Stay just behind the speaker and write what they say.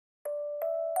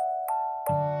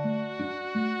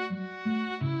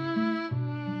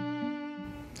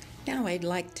I'd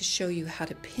like to show you how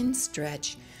to pin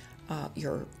stretch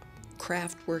your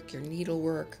craft work, your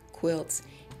needlework, quilts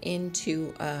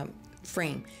into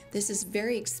frame. This is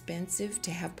very expensive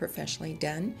to have professionally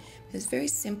done. It's very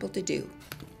simple to do.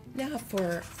 Now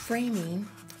for framing,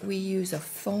 we use a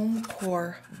foam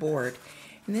core board.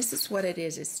 And this is what it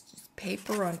is. It's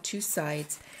paper on two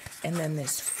sides and then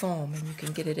this foam, and you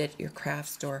can get it at your craft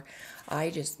store. I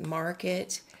just mark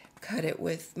it, cut it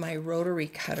with my rotary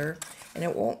cutter, and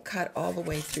it won't cut all the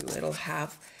way through. It'll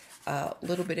have a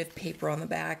little bit of paper on the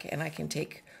back, and I can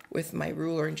take with my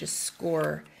ruler and just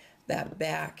score that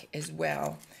back as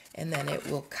well, and then it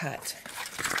will cut.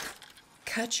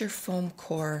 Cut your foam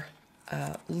core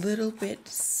a little bit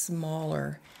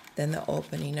smaller than the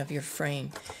opening of your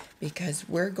frame, because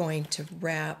we're going to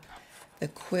wrap the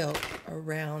quilt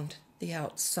around the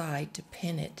outside to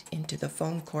pin it into the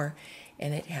foam core,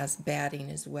 and it has batting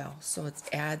as well, so it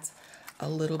adds a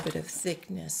little bit of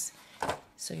thickness,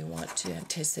 so you want to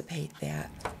anticipate that.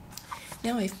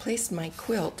 Now I've placed my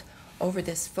quilt over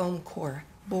this foam core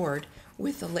board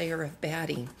with a layer of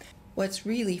batting. What's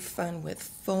really fun with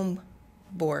foam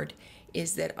board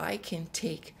is that I can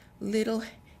take little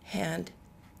hand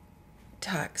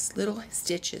tucks, little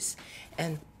stitches,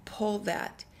 and pull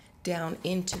that down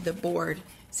into the board.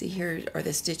 See, here are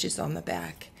the stitches on the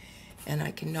back, and I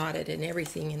can knot it and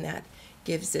everything, and that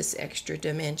gives this extra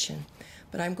dimension.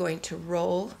 But I'm going to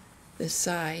roll the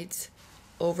sides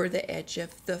over the edge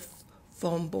of the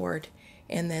foam board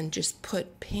and then just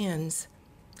put pins,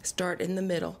 start in the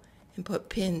middle and put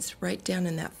pins right down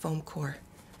in that foam core.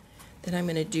 Then I'm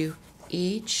going to do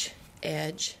each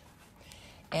edge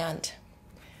and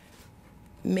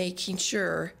making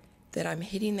sure that I'm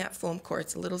hitting that foam core.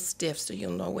 It's a little stiff, so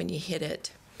you'll know when you hit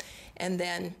it. And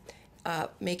then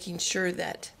making sure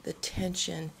that the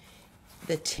tension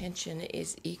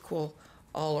is equal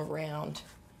all around.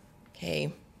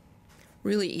 Okay,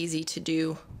 really easy to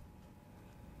do.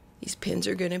 These pins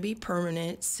are going to be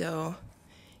permanent, so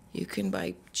you can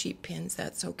buy cheap pins,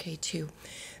 that's okay too.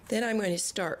 Then I'm going to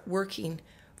start working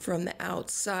from the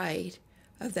outside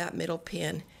of that middle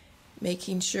pin,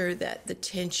 making sure that the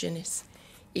tension is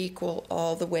equal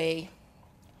all the way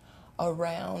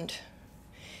around.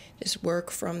 Just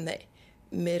work from the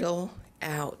middle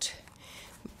out,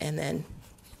 and then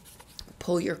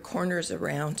pull your corners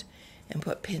around and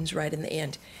put pins right in the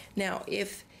end. Now,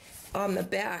 if on the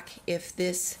back, if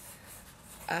this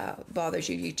bothers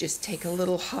you, you just take a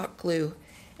little hot glue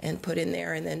and put in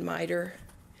there, and then miter,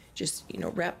 just, you know,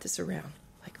 wrap this around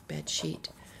like a bed sheet.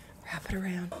 Wrap it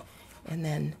around, and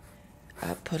then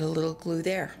put a little glue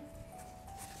there.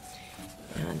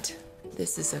 And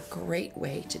this is a great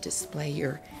way to display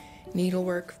your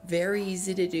needlework. Very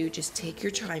easy to do. Just take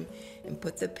your time and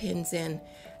put the pins in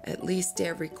at least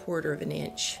every 1/4 of an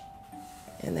inch,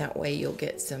 and that way you'll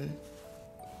get some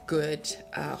good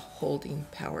holding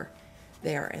power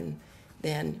there. And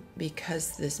then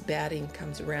because this batting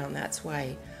comes around, that's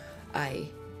why I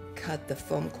cut the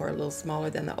foam core a little smaller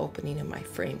than the opening of my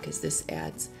frame, because this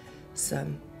adds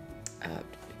some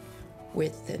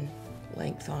width and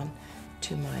length on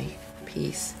to my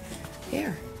piece.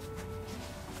 There.